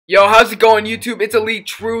Yo, how's it going, YouTube? It's Elite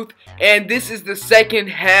Truth, and this is the second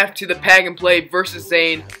half to the Pack and Play versus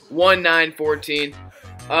Zane 1914.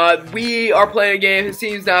 We are playing a game. His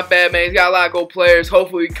team's not bad, man. He's got a lot of gold players.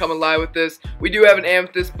 Hopefully we can come alive with this. We do have an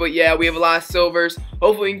amethyst, but yeah, we have a lot of silvers.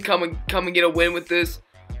 Hopefully we can come and get a win with this.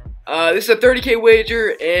 This is a 30K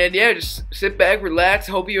wager, and yeah, just sit back, relax,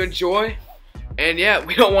 hope you enjoy. And yeah,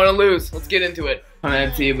 we don't want to lose. Let's get into it. On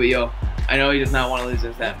MT, but yo, I know he does not want to lose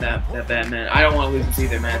this that bad, man. I don't want to lose this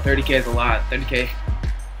either, man. 30K is a lot. 30K,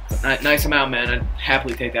 nice amount, man. I'd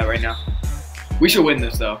happily take that right now. We should win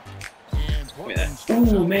this though. Look at that.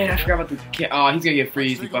 Ooh, man, I forgot about the. Oh, he's gonna get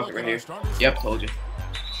free easy bucket right here. Yep, told you.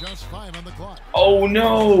 Oh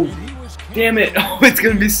no! Damn it! Oh, it's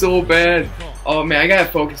gonna be so bad. Oh man, I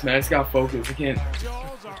gotta focus, man. I just gotta focus. I can't.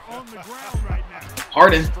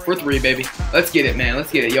 Harden for three, baby. Let's get it, man.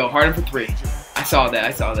 Let's get it. Yo, Harden for three. I saw that.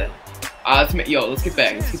 I saw that. Let's get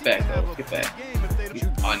back. Let's get back, though. Let's get back.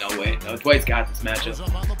 Oh, no, wait. No, Dwight's got this matchup.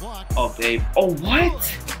 Oh, Dave. Oh,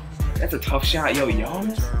 what? That's a tough shot. Yo,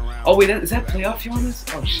 Giannis? Oh, wait. Is that playoff Giannis?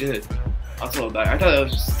 Oh, shit. I was a little better. I thought that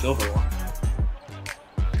was just a silver one.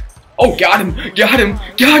 Oh, got him. Got him.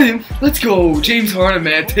 Got him. Let's go. James Harden,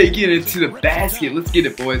 man. Taking it to the basket. Let's get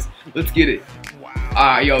it, boys. Let's get it.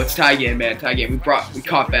 Yo, it's tie game, man. Tie game. We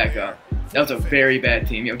caught back up. That was a very bad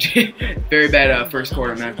team, yo. Very bad first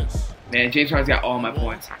quarter, man. Man, James Harden's got all my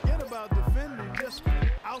points.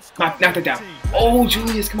 Knock that down. Oh,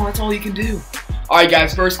 Julius, come on, that's all you can do. All right,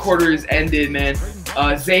 guys, first quarter is ended, man.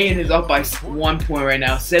 Zane is up by 1 point right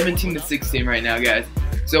now, 17-16 right now, guys.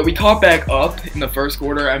 So we caught back up in the first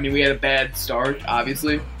quarter. I mean, we had a bad start,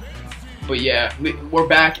 obviously, but yeah, we're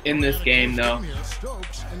back in this game though.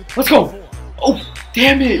 Let's go. Oh,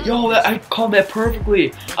 damn it, yo, I called that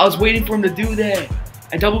perfectly. I was waiting for him to do that.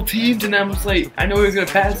 I double teamed and I was like, I know he was gonna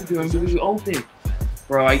pass it to him, but he was open.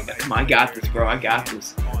 Bro, I got this, bro. I got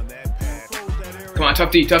this. Come on,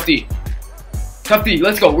 tough D, tough D. Tough D,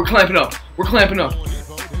 let's go. We're clamping up. We're clamping up.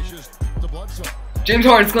 James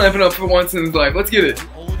Harden's clamping up for once in his life. Let's get it.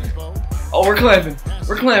 Oh, we're clamping.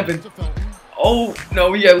 We're clamping. Oh,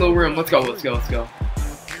 no, we got a little room. Let's go, let's go, let's go.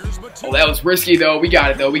 Oh, that was risky, though. We got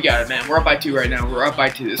it, though. We got it, man. We're up by 2 right now. We're up by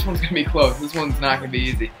 2. This one's going to be close. This one's not going to be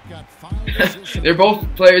easy. They're both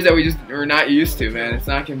players that we just are not used to, man. It's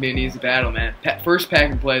not going to be an easy battle, man. First pack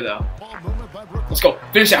and play, though. Let's go.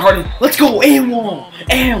 Finish that, Harden. Let's go. And one.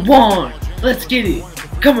 And one. Let's get it.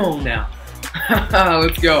 Come on now.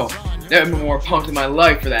 Let's go. Never been more pumped in my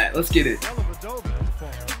life for that. Let's get it.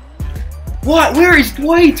 What? Where is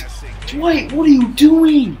Dwight? Dwight, what are you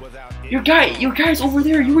doing? Your guy's over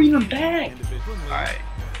there. You were even back. Alright.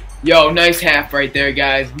 Yo, nice half right there,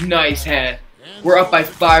 guys. Nice half. We're up by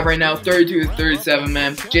 5 right now. 32-37,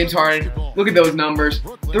 man. James Harden, look at those numbers.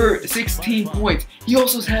 16 points. He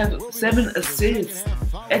also has 7 assists.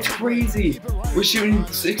 That's crazy. We're shooting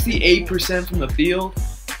 68% from the field.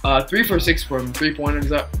 3 for 6 from three-pointers.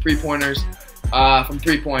 From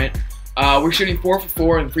 3-point. We're shooting 4 for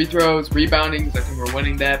 4 in free throws. Rebounding, because I think we're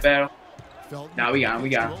winning that battle. Nah, we got him. We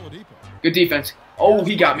got him. Good defense. Oh,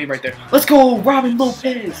 he got me right there. Let's go, Robin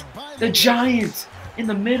Lopez. The Giants in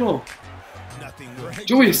the middle.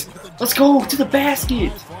 Julius, let's go to the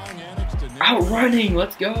basket. Outrunning.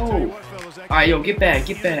 Let's go. All right, yo, get back.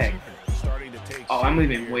 Get back. Oh, I'm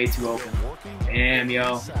leaving way too open. Damn,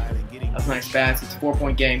 yo. That's a nice basket. It's a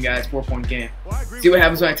 4-point game, guys. 4-point game. See what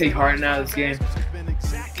happens when I take Harden out of this game?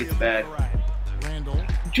 It gets bad.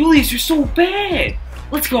 Julius, you're so bad.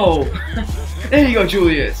 Let's go. There you go,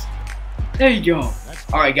 Julius. There you go.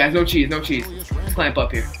 Alright, guys, no cheese, no cheese. Let's clamp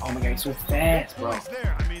up here. Oh my god, he's so fast, bro.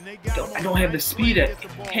 I don't have the speed to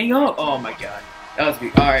hang up. Oh my god. That was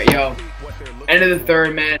big. Alright, yo. End of the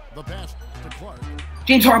third, man.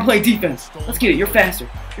 James Harden play defense. Let's get it. You're faster.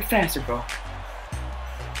 You're faster, bro.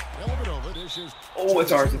 Oh,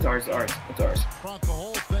 it's ours, it's ours, it's ours, it's ours.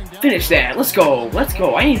 Finish that. Let's go. Let's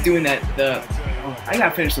go. I ain't doing that. I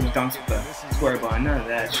gotta finish some dunks with the square ball. None of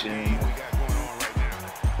that shit.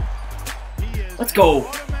 Let's go.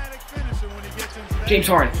 James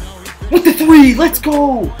Harden with the 3. Let's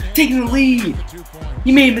go. Taking the lead.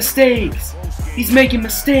 He made mistakes. He's making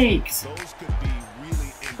mistakes.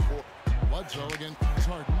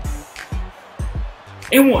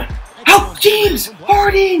 And 1. How? James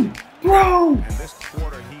Harden, bro.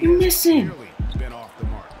 You're missing.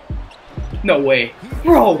 No way.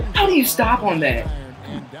 Bro, how do you stop on that?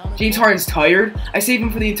 James Harden's tired. I saved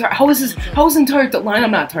him for the entire. How is his entire lineup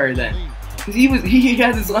not tired then? Because he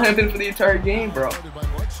has his lineup in for the entire game, bro.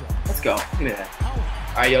 Let's go. Give me that.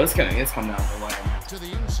 Alright, yo, let's come down for a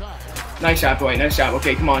while. Nice shot, boy. Nice shot.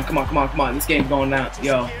 Okay, come on. This game's going down.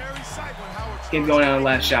 Yo. This game's going down to the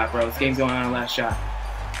last shot, bro. This game's going down to the last shot.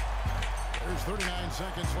 There's 39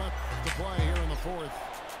 seconds left to play here in the fourth.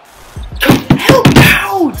 Help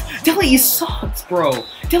out! Delhi sucks, bro.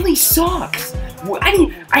 Delhi sucks.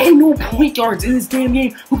 I had no point guards in this damn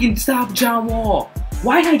game who can stop John Wall.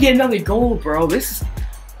 Why did I get another goal, bro? This is...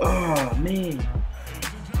 Oh, man. Now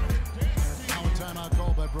a timeout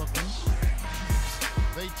called by Brooklyn.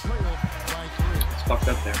 They trail by 3. It's fucked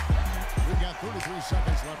up there. We've got 33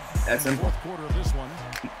 seconds left. That's in the simple. fourth quarter of this one.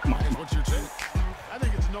 Come on. What's your take? I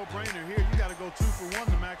think it's a no-brainer here. You got to go 2 for 1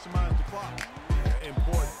 to maximize the clock.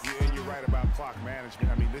 Important, and you're right about clock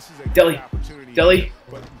management. I mean, this is a Delhi. good opportunity. Delhi.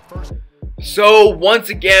 But first, So, once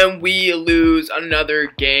again, we lose another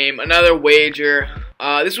game, another wager.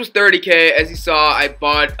 This was 30K. As you saw, I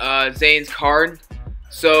bought Zane's card.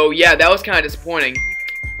 So, yeah, that was kind of disappointing.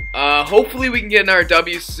 Hopefully, we can get another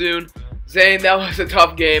W soon. Zane, that was a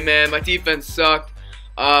tough game, man. My defense sucked.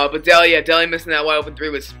 But Delhi, yeah, Delhi missing that wide open 3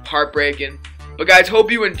 was heartbreaking. But, guys, hope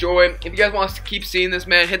you enjoy. If you guys want us to keep seeing this,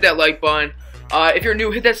 man, hit that like button. If you're new,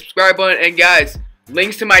 hit that subscribe button. And, guys,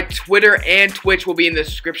 links to my Twitter and Twitch will be in the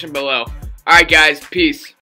description below. Alright, guys. Peace.